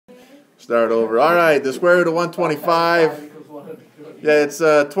Start over. All right, the square root of 125. Yeah, it's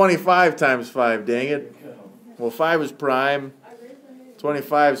 25 times 5, dang it. Well, 5 is prime.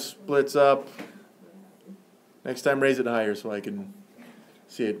 25 splits up. Next time raise it higher so I can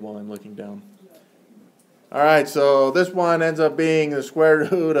see it while I'm looking down. All right, so this one ends up being the square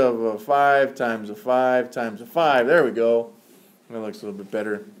root of a 5 times a 5 times a 5. There we go. That looks a little bit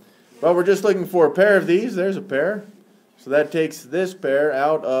better. But we're just looking for a pair of these. There's a pair. So that takes this pair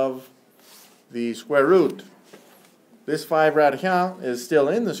out of the square root. This 5 right here is still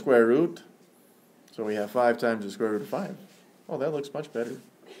in the square root. So we have 5 times the square root of 5. Oh, that looks much better.